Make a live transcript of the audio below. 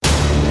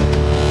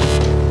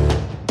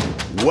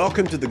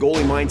Welcome to the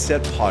Goalie Mindset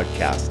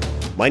Podcast.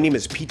 My name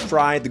is Pete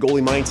Fry, the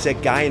Goalie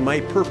Mindset Guy, and my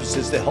purpose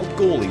is to help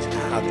goalies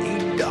have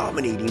a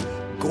dominating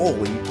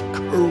goalie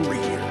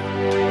career.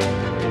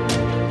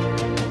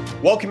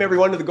 Welcome,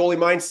 everyone, to the Goalie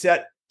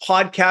Mindset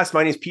Podcast.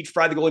 My name is Pete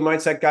Fry, the Goalie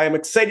Mindset Guy. I'm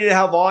excited to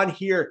have on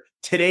here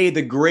today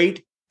the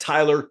great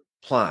Tyler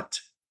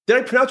Plante. Did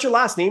I pronounce your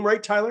last name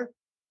right, Tyler?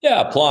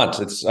 Yeah,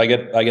 Plante. I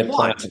get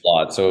Plante a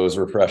lot, so it was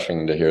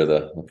refreshing to hear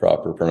the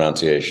proper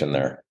pronunciation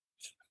there.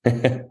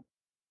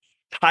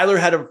 Tyler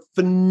had a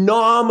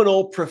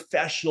phenomenal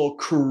professional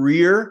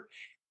career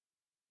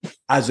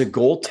as a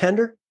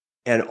goaltender,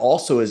 and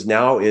also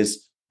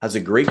has a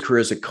great career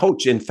as a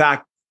coach. In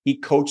fact, he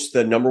coached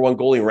the number one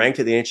goalie ranked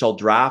at the NHL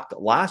draft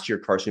last year.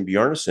 Carson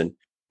Bjarnason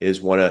is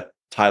one of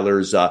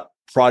Tyler's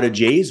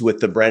prodigies with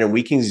the Brandon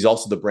Wheat Kings. He's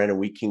also the Brandon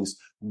Wheat Kings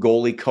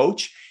goalie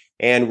coach.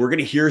 And we're going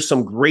to hear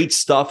some great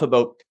stuff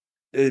about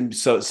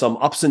some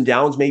ups and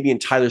downs maybe in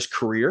Tyler's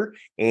career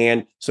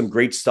and some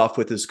great stuff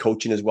with his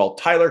coaching as well.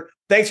 Tyler,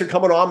 thanks for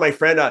coming on, my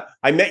friend.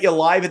 I met you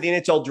live at the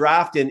NHL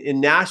draft in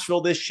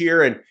Nashville this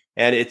year,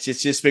 and it's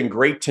just been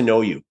great to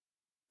know you.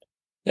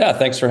 Yeah,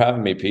 thanks for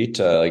having me, Pete.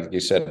 Like you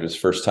said, it was the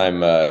first time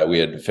we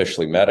had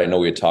officially met. I know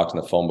we had talked on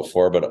the phone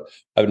before, but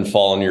I've been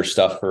following your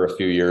stuff for a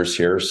few years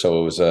here,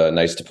 so it was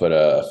nice to put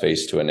a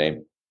face to a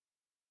name.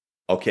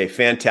 Okay,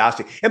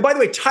 fantastic. And by the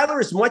way, Tyler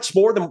is much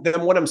more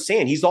than what I'm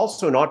saying. He's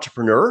also an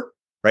entrepreneur,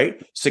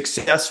 right?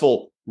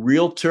 Successful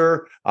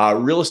realtor,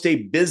 real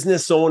estate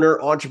business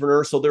owner,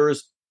 entrepreneur. So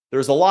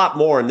there's a lot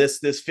more. And this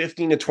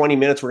 15 to 20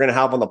 minutes we're going to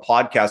have on the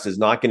podcast is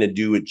not going to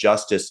do it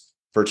justice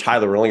for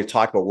Tyler. We're only going to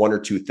talk about one or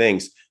two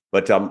things,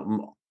 but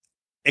I'm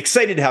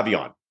excited to have you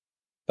on.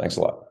 Thanks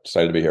a lot.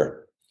 Excited to be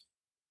here.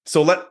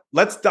 So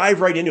let's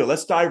dive right into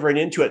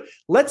it.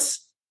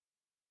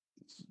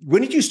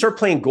 When did you start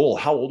playing goal?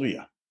 How old were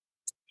you?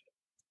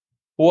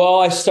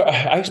 Well,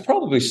 I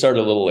probably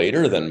started a little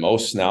later than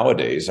most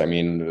nowadays. I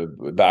mean,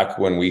 back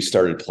when we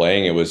started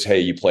playing, it was, hey,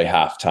 you play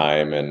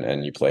halftime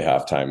and you play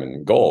halftime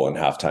in goal and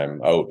halftime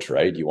out,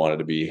 right? You wanted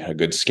to be a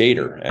good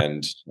skater.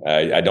 And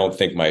I don't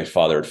think my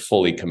father had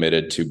fully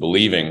committed to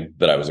believing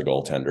that I was a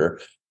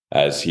goaltender,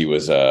 as he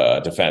was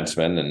a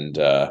defenseman and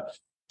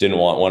didn't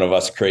want one of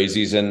us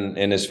crazies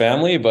in his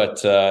family.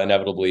 But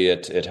inevitably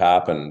it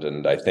happened.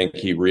 And I think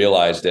he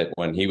realized it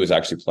when he was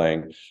actually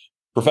playing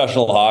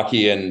professional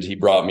hockey, and he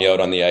brought me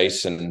out on the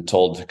ice and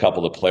told a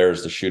couple of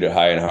players to shoot it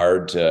high and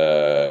hard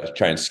to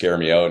try and scare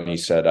me out. And he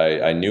said,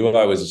 I knew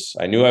I was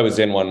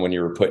in one when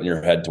you were putting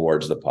your head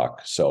towards the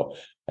puck. So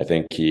I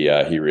think he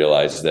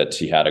realized that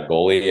he had a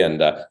goalie.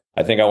 And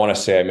I think I want to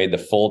say I made the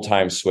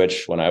full-time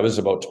switch when I was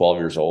about 12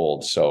 years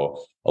old.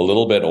 So a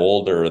little bit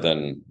older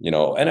than,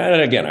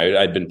 and again,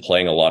 I'd been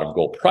playing a lot of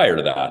goal prior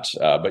to that.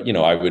 But,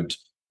 I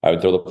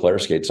would throw the player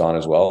skates on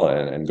as well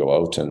and go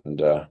out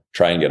and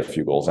try and get a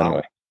few goals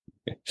anyway.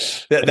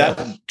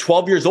 That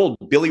 12 years old,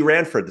 Billy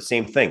Ranford, the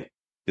same thing.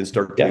 Didn't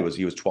start till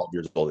he was 12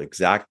 years old.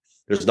 Exact.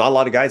 There's not a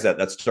lot of guys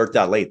that start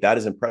that late. That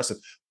is impressive.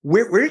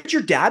 Where did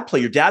your dad play?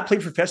 Your dad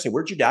played professionally.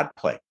 Where did your dad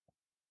play?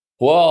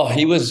 Well,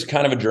 he was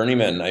kind of a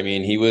journeyman. I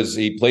mean,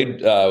 he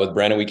played with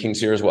Brandon Wheat Kings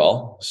here as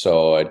well.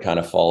 So I'd kind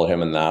of followed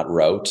him in that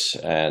route.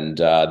 And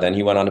then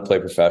he went on to play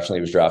professionally.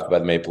 He was drafted by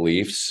the Maple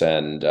Leafs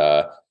and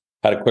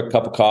had a quick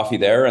cup of coffee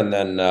there, and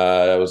then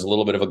it was a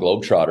little bit of a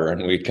globetrotter,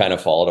 and we kind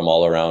of followed him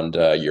all around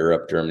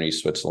Europe, Germany,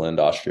 Switzerland,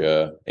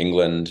 Austria,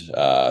 England.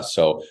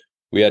 So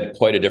we had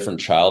quite a different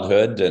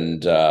childhood,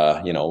 and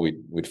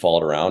we'd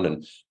followed around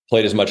and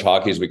played as much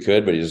hockey as we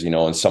could. But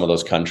in some of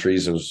those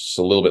countries, it was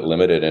a little bit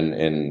limited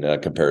in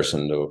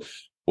comparison to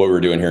what we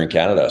were doing here in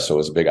Canada. So it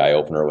was a big eye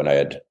opener when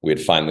we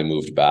had finally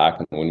moved back.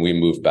 And when we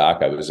moved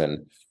back, I was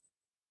in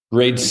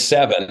grade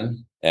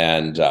 7,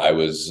 and I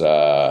was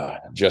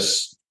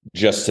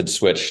just had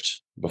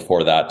switched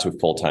before that to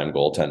full-time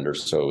goaltender.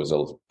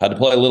 So had to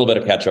play a little bit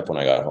of catch up when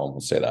I got home.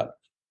 Let's say that.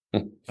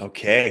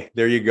 Okay,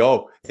 there you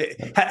go.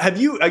 I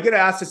got to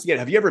ask this again.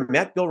 Have you ever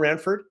met Bill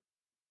Ranford?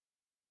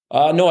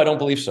 No, I don't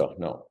believe so.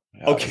 No.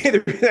 Okay,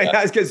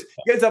 because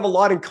you guys have a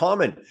lot in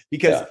common,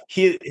 because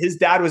his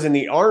dad was in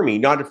the Army,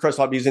 not at first,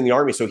 he was in the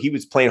Army. So he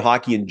was playing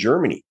hockey in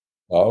Germany.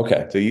 Oh,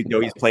 okay. So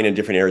he's playing in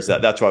different areas.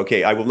 That's why.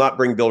 Okay, I will not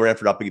bring Bill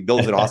Ranford up because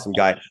Bill's an awesome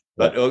guy,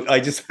 but I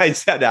just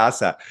had to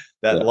ask that.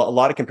 A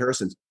lot of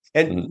comparisons.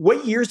 And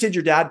what years did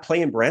your dad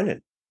play in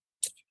Brandon?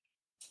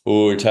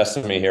 Oh, you're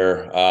testing me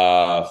here.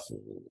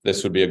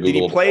 This would be a Google.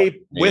 Did he play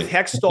with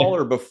Hextall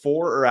or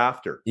before or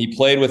after? He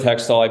played with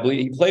Hextall. I believe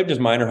he played just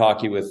minor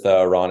hockey with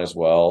Ron as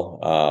well.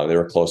 They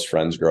were close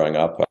friends growing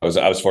up.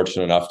 I was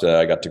fortunate enough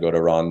I got to go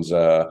to Ron's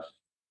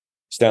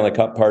Stanley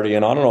Cup party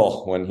in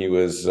Ononol when he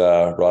was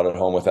brought it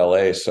home with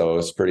LA. So it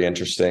was pretty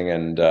interesting.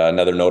 And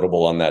another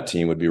notable on that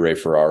team would be Ray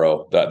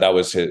Ferraro. That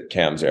was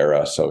Cam's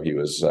era. So he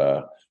was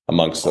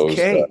amongst those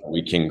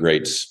Wheat King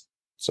greats.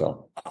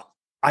 So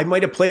I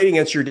might have played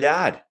against your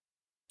dad.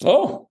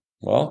 Oh,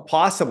 well,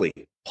 possibly.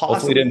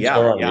 Hopefully didn't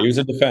score on me. He was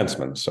a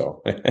defenseman.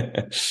 So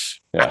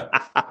yeah.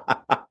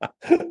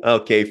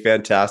 Okay,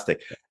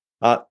 fantastic.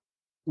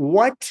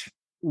 What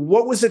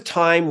what was the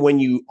time when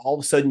you all of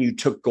a sudden you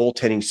took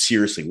goaltending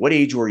seriously? What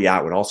age were you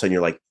at when all of a sudden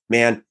you're like,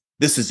 man,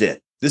 this is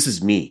it. This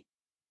is me.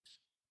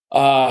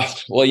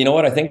 Well, you know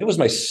what? I think it was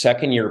my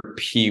second year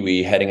Pee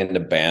Wee heading into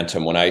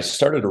Bantam when I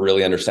started to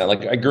really understand.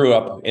 Like, I grew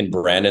up in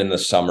Brandon in the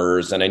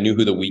summers, and I knew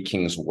who the Wheat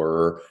Kings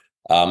were.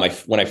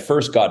 When I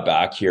first got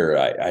back here,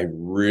 I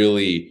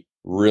really,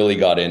 really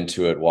got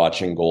into it,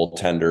 watching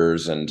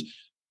goaltenders, and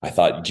I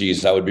thought,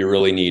 geez, that would be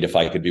really neat if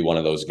I could be one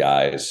of those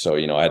guys. So,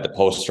 I had the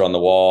poster on the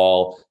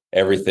wall.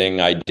 Everything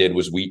I did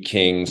was Wheat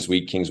Kings,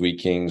 Wheat Kings, Wheat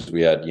Kings.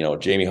 We had,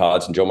 Jamie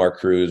Hodson, Joe Mark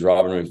Cruz,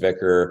 Robert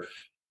McVicker,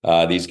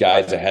 these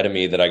guys ahead of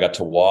me that I got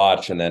to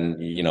watch. And then,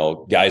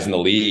 guys in the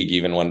league,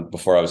 even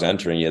before I was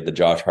entering, you had the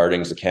Josh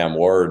Hardings, the Cam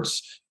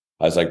Wards.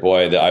 I was like,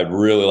 boy, I'd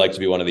really like to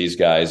be one of these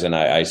guys. And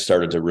I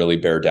started to really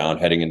bear down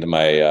heading into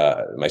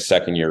my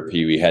second year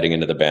Pee Wee, heading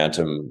into the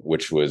Bantam,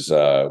 which was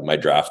my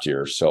draft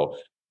year. So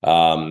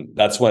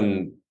that's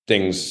when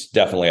things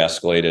definitely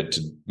escalated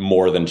to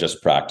more than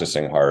just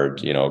practicing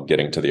hard,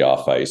 getting to the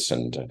off ice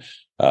and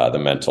the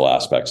mental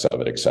aspects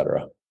of it, et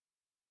cetera.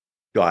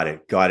 Got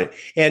it.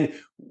 And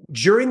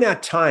during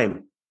that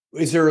time,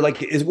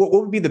 what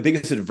would be the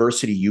biggest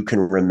adversity you can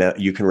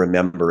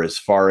remember as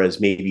far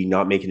as maybe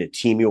not making a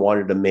team you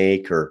wanted to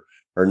make, or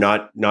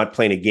not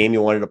playing a game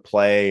you wanted to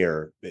play,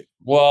 or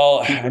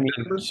well,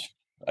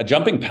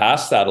 jumping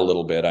past that a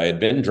little bit, I had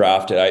been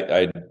drafted.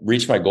 I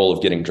reached my goal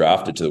of getting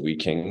drafted to the Wheat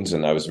Kings,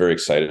 and I was very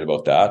excited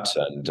about that.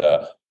 And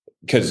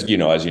because, as you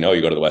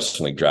go to the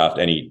Western League draft,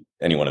 any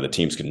one of the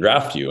teams can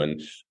draft you.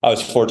 And I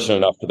was fortunate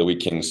enough for the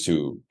Wheat Kings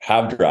to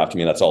have drafted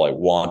me. That's all I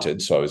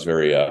wanted. So I was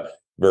very,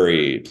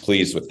 very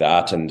pleased with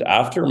that. And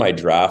after my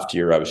draft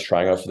year, I was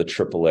trying out for the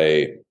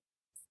AAA,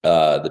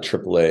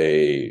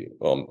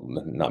 well,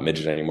 not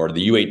midget anymore,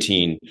 the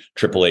U18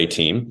 AAA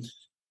team.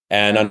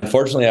 And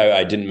unfortunately,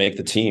 I didn't make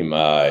the team.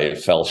 It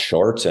fell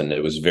short, and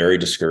it was very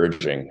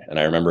discouraging. And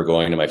I remember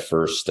going to my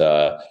first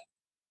AA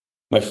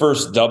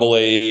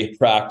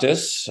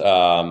practice,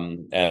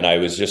 and I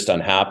was just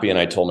unhappy. And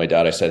I told my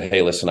dad, I said,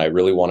 hey, listen, I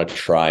really want to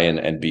try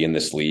and be in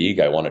this league.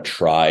 I want to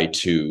try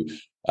to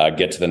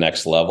get to the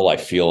next level. I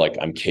feel like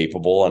I'm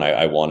capable, and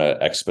I want to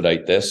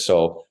expedite this.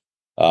 So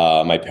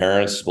my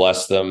parents,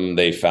 bless them,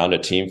 they found a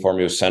team for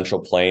me. It was Central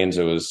Plains.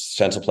 It was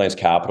Central Plains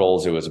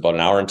Capitals. It was about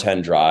an hour and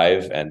 10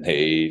 drive, and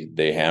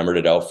they hammered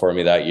it out for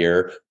me that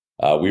year.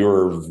 We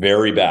were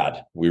very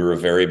bad. We were a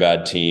very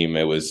bad team.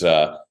 It was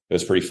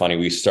pretty funny.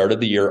 We started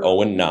the year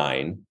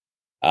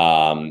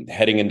 0-9,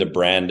 heading into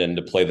Brandon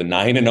to play the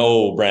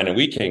 9-0 Brandon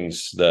Wheat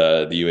Kings,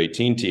 the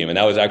U18 team. And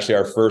that was actually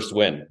our first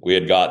win we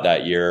had got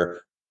that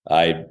year.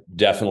 I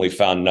definitely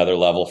found another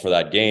level for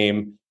that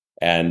game.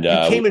 And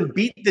you came and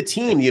beat the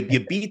team. You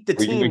beat the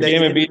team. We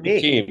came and beat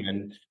the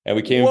team, and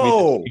we came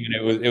and beat the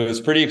team, and it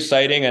was pretty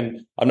exciting.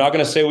 And I'm not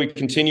going to say we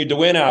continued to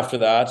win after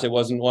that. It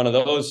wasn't one of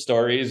those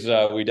stories.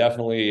 We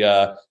definitely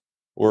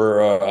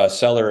were a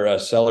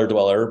cellar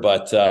dweller,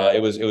 but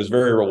it was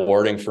very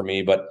rewarding for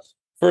me. But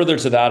further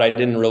to that, I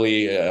didn't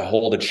really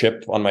hold a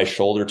chip on my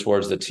shoulder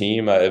towards the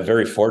team.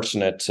 Very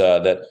fortunate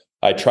that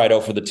I tried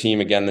out for the team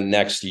again the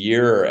next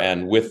year,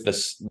 and with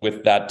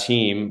that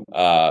team,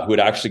 who had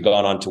actually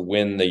gone on to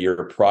win the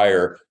year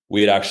prior,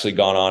 we had actually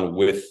gone on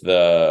with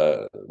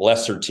the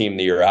lesser team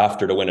the year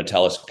after to win a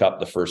TELUS Cup,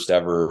 the first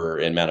ever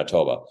in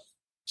Manitoba.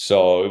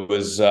 So it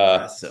was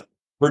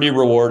pretty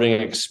rewarding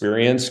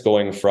experience,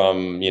 going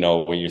from,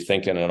 when you're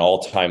thinking an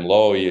all-time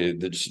low,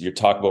 you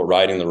talk about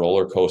riding the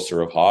roller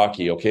coaster of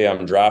hockey. Okay,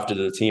 I'm drafted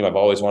to the team I've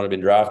always wanted to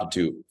be drafted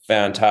to.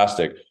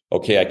 Fantastic.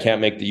 Okay, I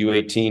can't make the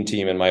U18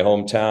 team in my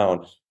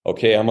hometown.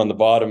 Okay, I'm on the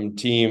bottom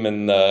team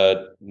in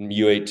the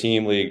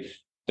U18 league.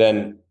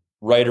 Then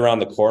right around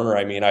the corner,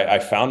 I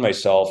found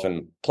myself,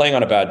 and playing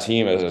on a bad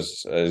team,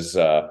 as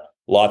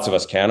lots of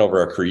us can over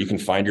our career, you can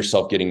find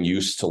yourself getting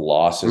used to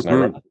losses. Mm-hmm. And I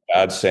remember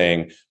Dad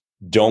saying,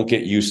 don't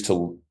get used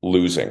to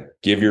losing.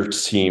 Give your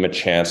team a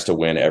chance to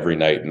win every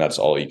night, and that's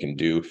all you can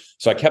do.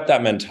 So I kept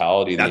that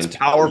mentality. That's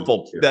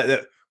powerful.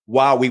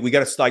 Wow, I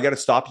got to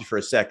stop you for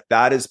a sec.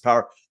 That is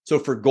power. So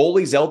for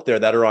goalies out there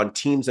that are on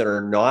teams that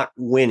are not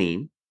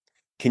winning,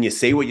 can you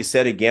say what you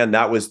said again?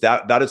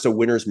 That is a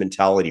winner's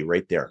mentality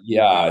right there.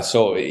 Yeah.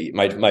 So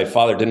my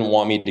father didn't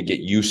want me to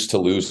get used to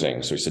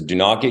losing. So he said, do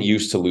not get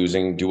used to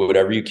losing. Do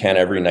whatever you can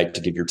every night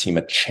to give your team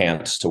a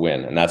chance to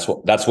win. And that's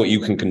what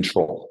you can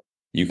control.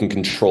 You can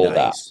control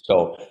that.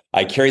 So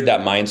I carried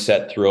that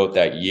mindset throughout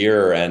that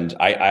year. And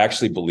I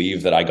actually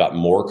believe that I got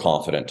more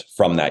confident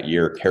from that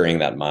year carrying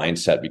that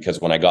mindset,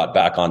 because when I got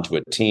back onto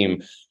a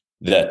team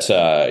that,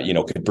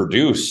 could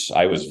produce,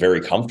 I was very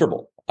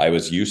comfortable. I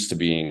was used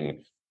to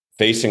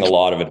facing a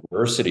lot of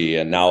adversity.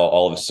 And now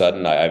all of a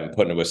sudden I'm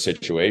put into a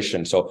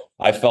situation. So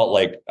I felt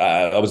like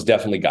that was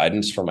definitely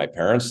guidance from my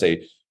parents.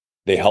 They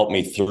helped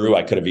me through.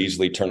 I could have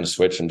easily turned the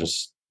switch and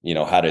just,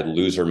 had a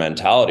loser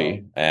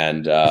mentality,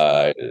 and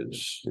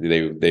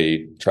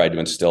they tried to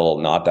instill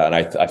not that. And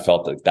I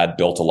felt that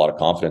built a lot of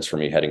confidence for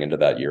me heading into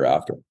that year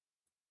after.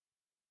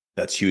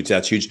 That's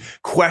huge.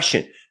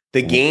 Question: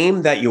 the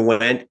game that you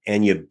went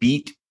and you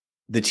beat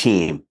the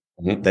team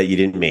that you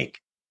didn't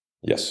make,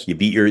 Yes. You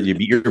beat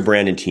your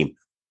Brandon team.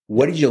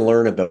 What did you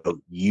learn about what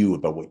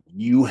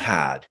you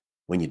had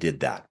when you did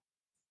that?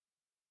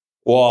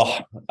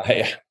 Well,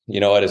 you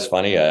know what is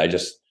funny?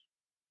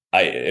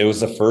 It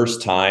was the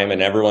first time,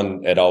 and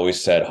everyone had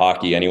always said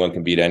hockey, anyone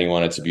can beat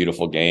anyone. It's a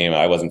beautiful game.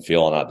 I wasn't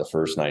feeling that the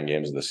first 9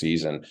 games of the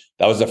season.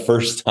 That was the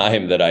first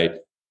time that I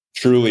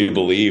truly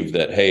believed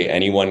that, hey,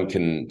 anyone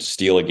can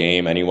steal a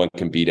game, anyone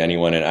can beat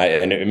anyone.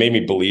 And it made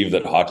me believe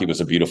that hockey was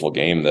a beautiful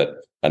game, that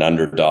an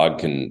underdog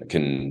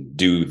can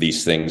do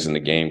these things in the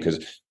game.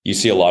 Because you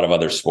see a lot of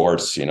other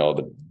sports,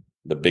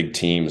 the big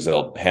teams,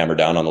 they'll hammer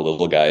down on the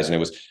little guys. And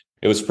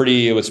it was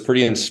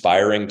pretty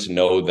inspiring to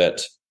know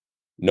that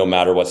no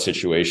matter what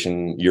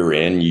situation you're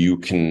in, you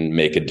can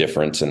make a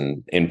difference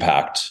and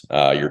impact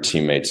your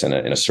teammates in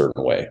a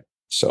certain way.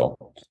 So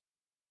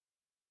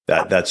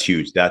that's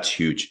huge. That's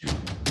huge.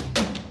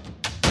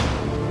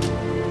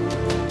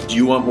 Do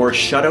you want more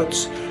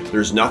shutouts?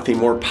 There's nothing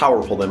more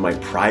powerful than my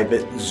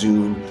private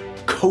Zoom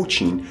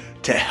coaching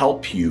to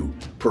help you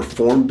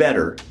perform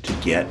better to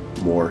get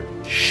more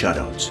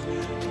shutouts.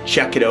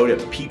 Check it out at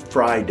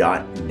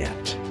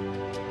petefry.net.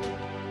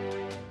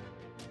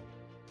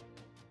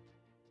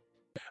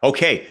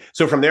 Okay,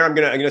 so from there, I'm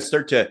gonna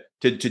start to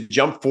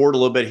jump forward a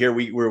little bit here.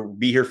 We'll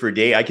be here for a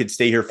day. I could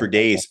stay here for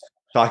days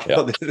talking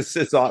about this.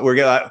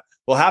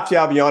 We'll have to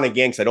have you on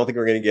again because I don't think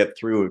we're gonna get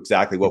through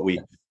exactly what we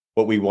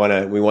want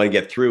to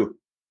get through.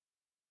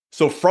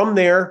 So from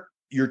there,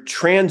 your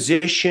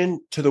transition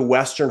to the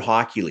Western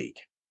Hockey League.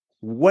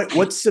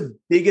 What's the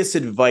biggest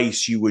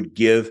advice you would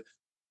give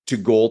to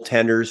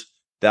goaltenders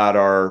that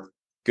are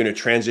going to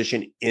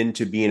transition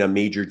into being a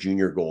major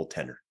junior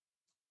goaltender?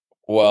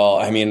 Well,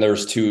 I mean,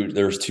 there's two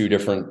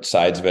different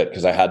sides of it,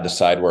 because I had the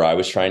side where I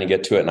was trying to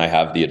get to it, and I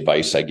have the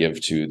advice I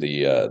give to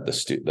the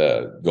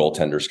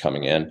goaltenders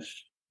coming in.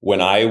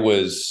 When I'm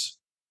just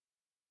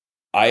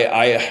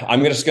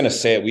going to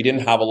say it. We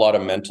didn't have a lot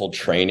of mental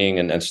training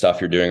and stuff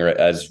you're doing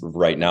as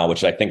right now,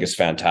 which I think is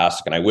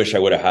fantastic. And I wish I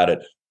would have had it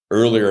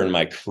earlier in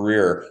my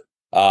career.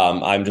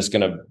 I'm just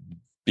going to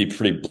be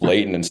pretty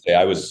blatant and say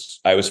I was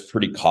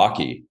pretty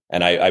cocky,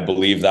 and I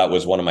believe that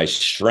was one of my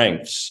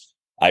strengths.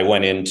 I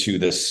went into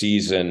the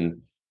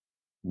season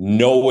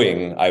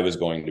knowing I was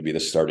going to be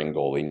the starting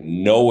goalie,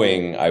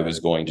 knowing I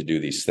was going to do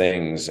these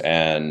things.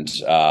 And,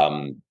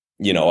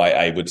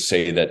 I would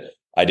say that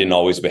I didn't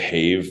always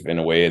behave in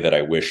a way that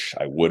I wish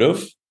I would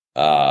have,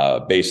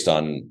 based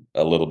on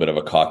a little bit of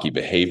a cocky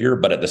behavior.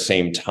 But at the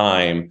same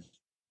time,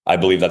 I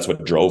believe that's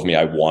what drove me.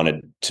 I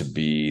wanted to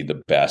be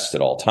the best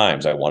at all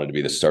times. I wanted to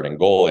be the starting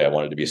goalie. I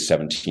wanted to be a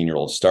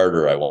 17-year-old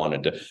starter.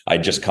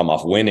 I'd just come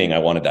off winning. I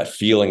wanted that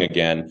feeling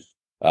again.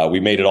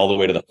 We made it all the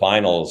way to the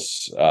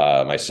finals.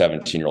 My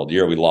 17-year-old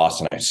year, we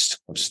lost, and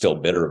I'm still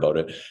bitter about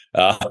it.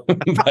 But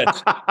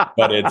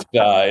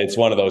it's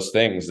one of those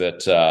things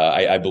that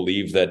I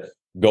believe that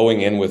going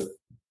in with,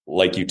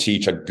 like you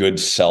teach, a good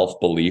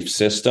self-belief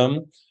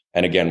system.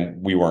 And again,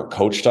 we weren't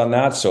coached on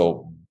that.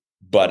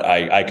 But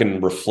I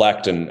can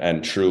reflect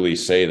and truly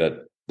say that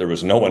there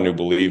was no one who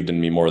believed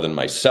in me more than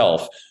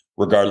myself,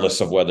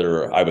 regardless of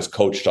whether I was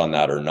coached on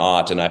that or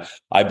not. And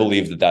I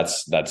believe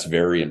that's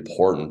very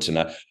important. And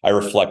I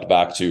reflect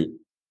back to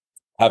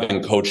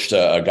having coached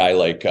a guy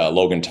like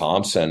Logan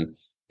Thompson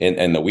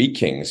in the Wheat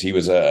Kings. He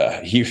was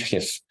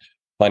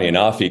funny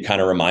enough, he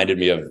kind of reminded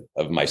me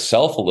of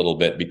myself a little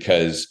bit,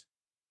 because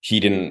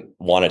he didn't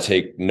want to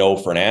take no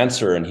for an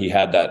answer, and he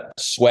had that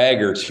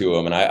swagger to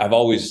him. And I've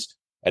always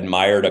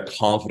admired a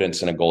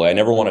confidence in a goalie. I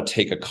never want to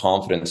take a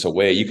confidence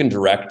away. You can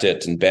direct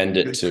it and bend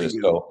it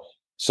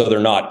so they're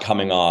not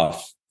coming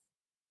off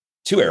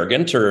too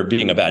arrogant or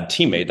being a bad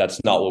teammate.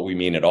 That's not what we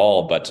mean at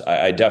all. But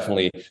I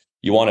definitely,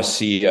 you want to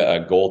see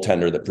a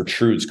goaltender that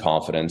protrudes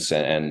confidence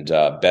and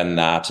bend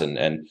that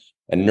and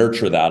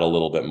nurture that a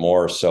little bit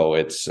more. So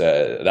that's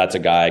a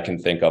guy I can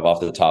think of off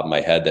the top of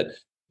my head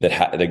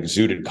that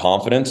exuded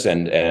confidence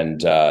and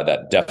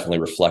that definitely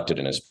reflected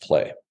in his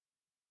play.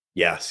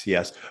 Yes.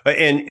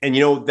 And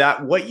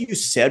that what you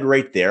said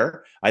right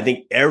there, I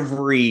think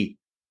every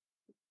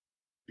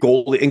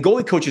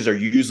goalie coaches are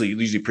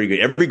usually pretty good.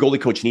 Every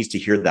goalie coach needs to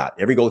hear that.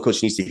 Every goalie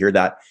coach needs to hear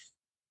that.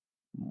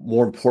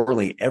 More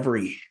importantly,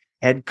 every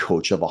head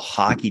coach of a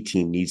hockey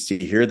team needs to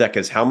hear that,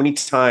 because how many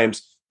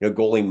times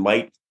goalie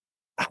might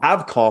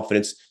have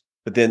confidence,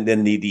 but then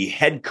the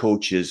head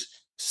coach is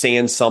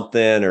saying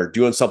something or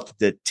doing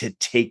something to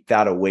take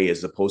that away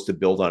as opposed to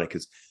build on it.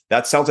 Because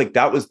that sounds like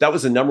that was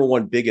the number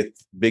one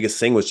biggest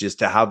thing, was just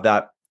to have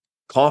that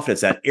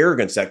confidence, that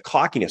arrogance, that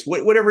cockiness,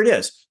 whatever it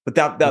is. But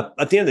that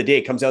at the end of the day,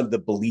 it comes down to the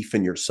belief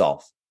in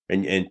yourself,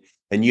 and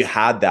you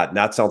had that, and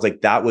that sounds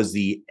like that was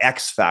the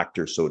X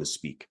factor, so to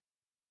speak.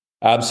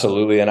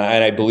 Absolutely, and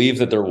I believe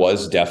that there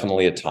was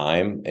definitely a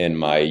time in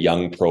my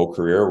young pro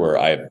career where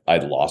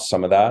I'd lost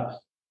some of that.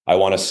 I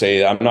want to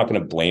say, I'm not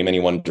going to blame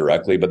anyone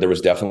directly, but there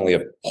was definitely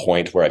a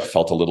point where I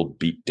felt a little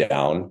beat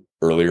down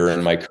earlier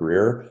in my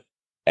career.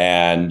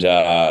 And,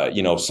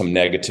 some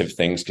negative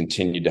things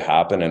continued to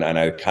happen. And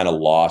I kind of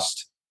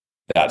lost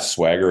that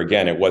swagger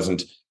again. It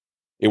wasn't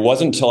it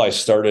wasn't until I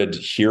started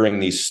hearing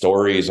these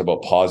stories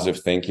about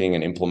positive thinking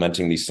and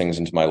implementing these things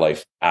into my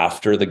life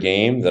after the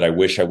game that I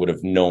wish I would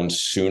have known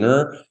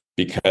sooner,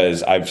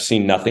 because I've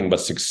seen nothing but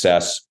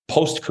success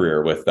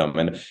post-career with them.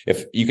 And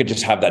if you could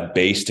just have that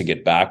base to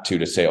get back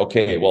to say,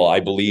 okay, well, I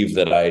believe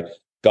that I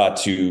got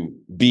to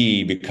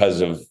be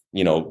because of,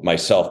 my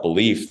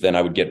self-belief, then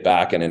I would get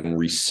back and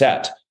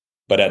reset.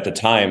 But at the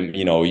time,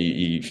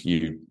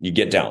 you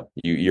get down,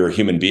 you're a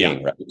human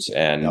being, right?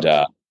 And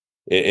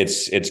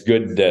it's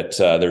good that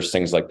there's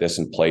things like this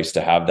in place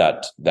to have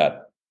that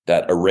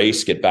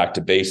erase, get back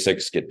to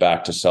basics, get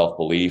back to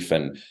self-belief,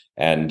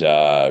 and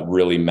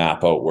really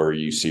map out where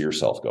you see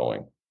yourself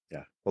going.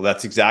 Yeah. Well,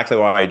 that's exactly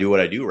why I do what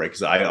I do, right?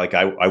 Because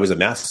I was a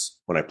mess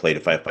when I played,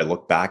 if I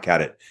look back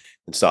at it.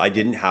 And so I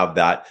didn't have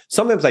that.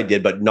 Sometimes I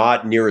did, but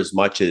not near as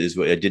much as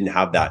I didn't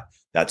have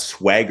that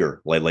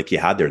swagger like you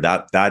had there.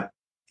 That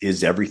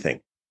is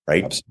everything,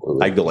 right?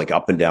 Absolutely. I go like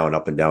up and down,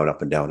 up and down,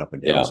 up and down, up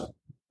and down. Yeah. So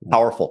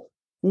powerful.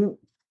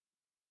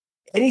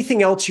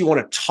 Anything else you want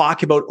to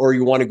talk about or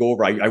you want to go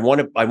over? I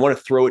want to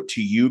throw it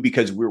to you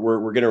because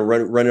we're going to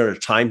run out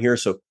of time here.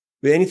 So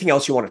anything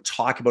else you want to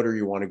talk about or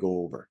you want to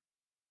go over?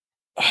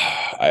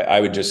 I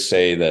would just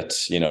say that,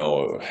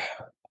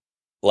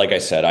 like I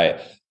said,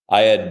 I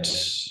had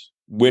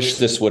wished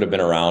this would have been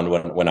around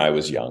when I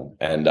was young,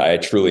 and I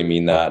truly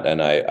mean that.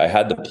 And I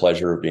had the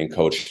pleasure of being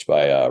coached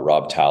by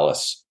Rob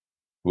Tallis,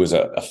 who was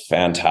a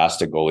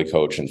fantastic goalie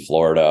coach in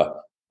Florida.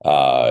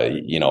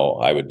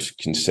 I would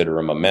consider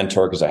him a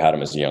mentor because I had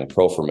him as a young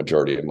pro for a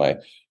majority of my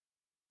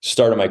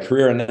start of my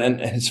career. And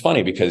it's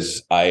funny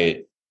because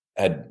I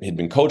had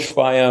been coached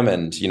by him,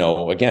 and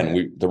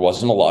again, there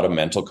wasn't a lot of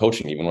mental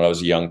coaching even when I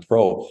was a young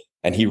pro,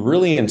 and he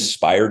really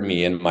inspired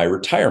me in my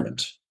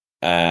retirement.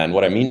 And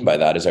what I mean by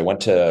that is I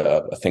went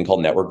to a thing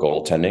called Network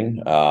Goaltending.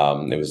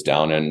 It was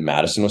down in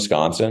Madison,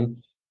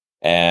 Wisconsin,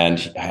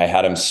 and I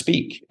had him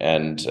speak,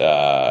 and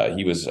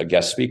he was a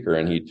guest speaker,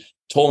 and he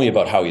told me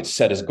about how he'd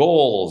set his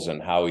goals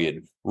and how he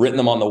had written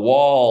them on the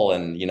wall,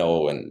 and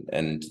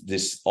and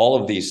this, all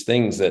of these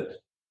things, that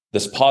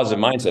this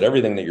positive mindset,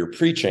 everything that you're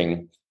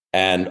preaching,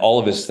 and all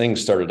of his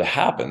things started to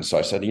happen. So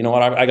I said, you know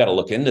what, I got to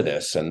look into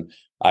this. And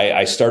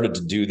I started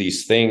to do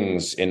these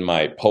things in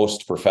my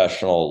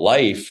post-professional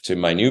life to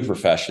my new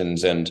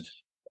professions. And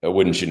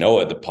wouldn't you know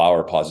it, the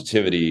power of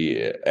positivity,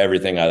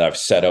 everything that I've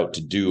set out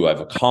to do,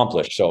 I've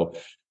accomplished. So,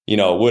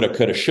 woulda,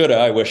 coulda, shoulda,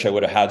 I wish I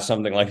would have had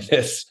something like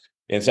this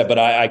instead, but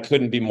I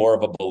couldn't be more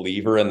of a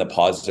believer in the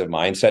positive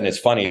mindset. And it's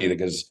funny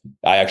because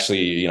I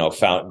actually,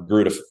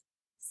 grew to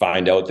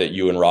find out that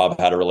you and Rob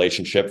had a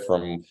relationship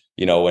from,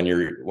 when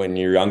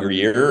you're younger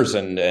years.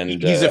 And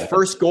he's the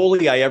first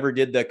goalie I ever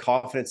did the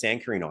confidence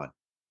anchoring on.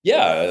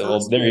 Yeah.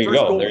 Well, there you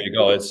go. There you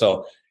go.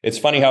 So it's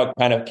funny how it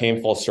kind of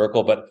came full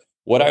circle. But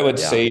what I would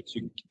say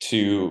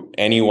to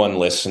anyone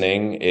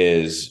listening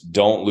is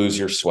don't lose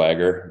your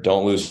swagger.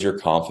 Don't lose your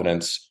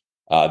confidence.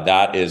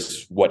 That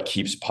is what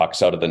keeps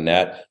pucks out of the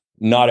net.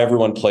 Not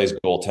everyone plays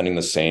goaltending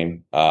the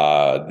same.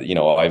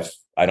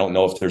 I don't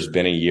know if there's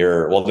been a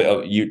year. Well,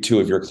 two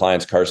of your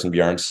clients, Carson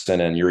Bjarnson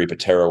and Yuri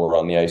Patera, were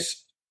on the ice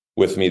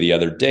with me the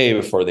other day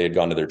before they had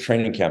gone to their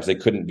training camps. They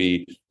couldn't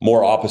be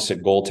more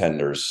opposite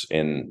goaltenders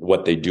in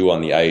what they do on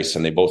the ice,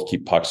 and they both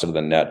keep pucks out of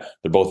the net.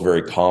 They're both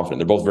very confident.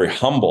 They're both very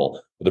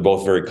humble, but they're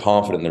both very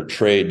confident in their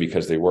trade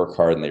because they work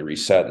hard and they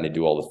reset and they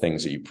do all the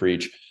things that you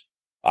preach.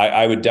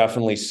 I would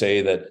definitely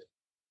say that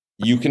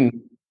you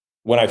can,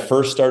 when I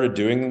first started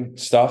doing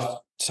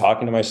stuff,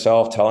 talking to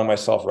myself, telling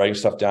myself, writing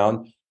stuff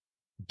down,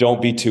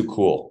 don't be too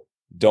cool.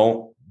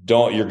 Don't,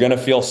 you're going to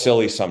feel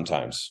silly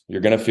sometimes.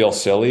 You're going to feel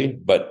silly,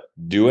 but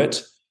do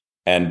it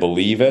and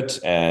believe it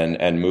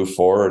and move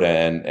forward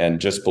and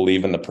just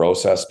believe in the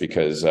process,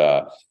 because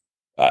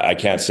I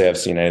can't say I've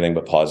seen anything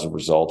but positive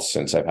results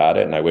since I've had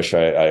it. And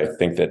I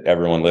think that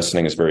everyone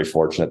listening is very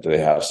fortunate that they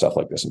have stuff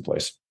like this in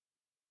place.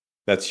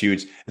 That's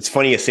huge. It's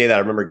funny you say that. I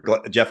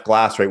remember Jeff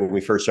Glass, right, when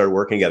we first started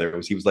working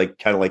together, he was like,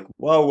 kind of like,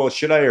 whoa, well,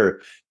 should I,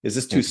 or is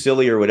this too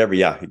silly or whatever?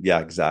 Yeah,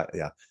 exactly.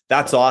 Yeah.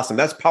 That's awesome.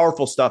 That's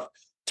powerful stuff.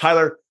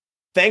 Tyler,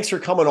 thanks for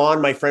coming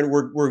on, my friend.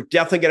 We're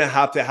definitely going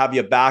to have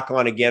you back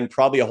on again,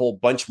 probably a whole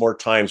bunch more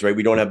times, right?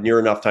 We don't have near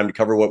enough time to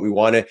cover what we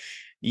want to.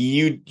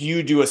 You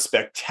do a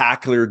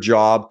spectacular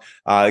job.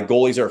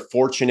 Goalies are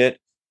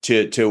fortunate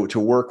to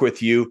work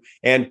with you.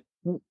 And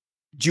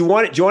do you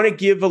want to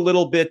give a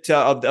little bit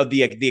of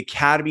the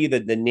academy,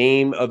 the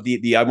name of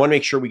the I want to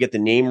make sure we get the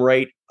name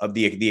right of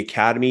the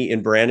academy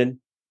in Brandon?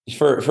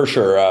 For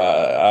sure.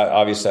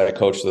 Obviously, I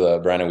coach the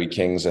Brandon Wheat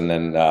Kings, and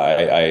then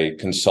I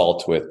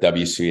consult with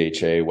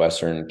WCHA,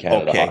 Western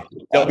Canada. Okay.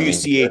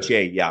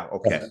 WCHA. Yeah.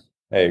 Okay.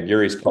 Hey,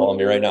 Yuri's calling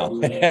me right now.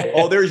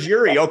 Oh, there's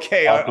Yuri.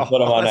 Okay. I'll have to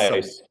put him on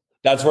ice.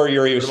 That's where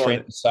Yuri was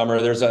trained this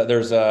summer.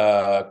 There's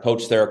a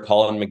coach there,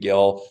 Colin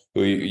McGill,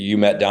 who you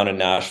met down in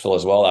Nashville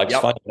as well.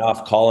 Actually, funny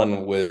enough,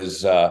 Colin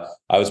was I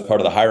was part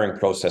of the hiring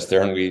process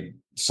there, and we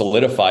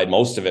solidified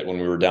most of it when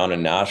we were down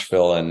in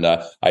Nashville. And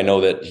I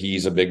know that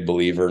he's a big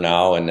believer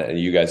now, and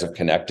you guys have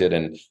connected.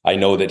 And I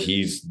know that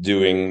he's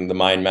doing the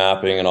mind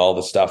mapping and all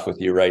the stuff with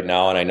you right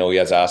now. And I know he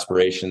has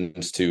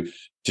aspirations to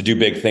to do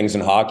big things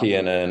in hockey,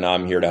 and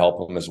I'm here to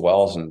help them as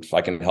well. And if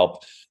I can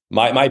help,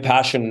 my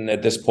passion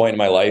at this point in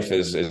my life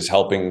is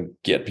helping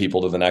get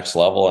people to the next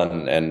level.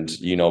 And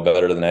you know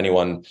better than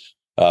anyone,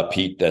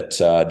 Pete,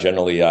 that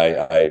generally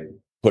I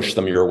push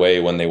them your way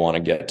when they want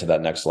to get to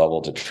that next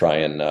level to try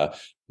and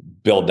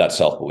build that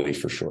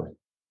self-belief for sure.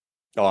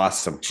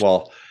 Awesome.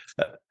 Well,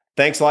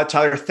 thanks a lot,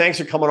 Tyler. Thanks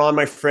for coming on,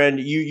 my friend.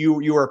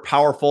 You are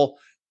powerful.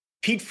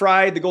 Pete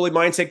Fry, the Goalie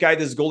Mindset Guy.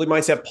 This is Goalie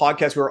Mindset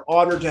Podcast. We're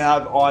honored to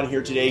have on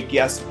here today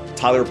guest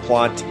Tyler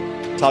Plante.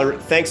 Tyler,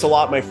 thanks a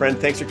lot, my friend.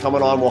 Thanks for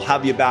coming on. We'll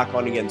have you back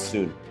on again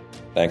soon.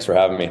 Thanks for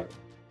having me.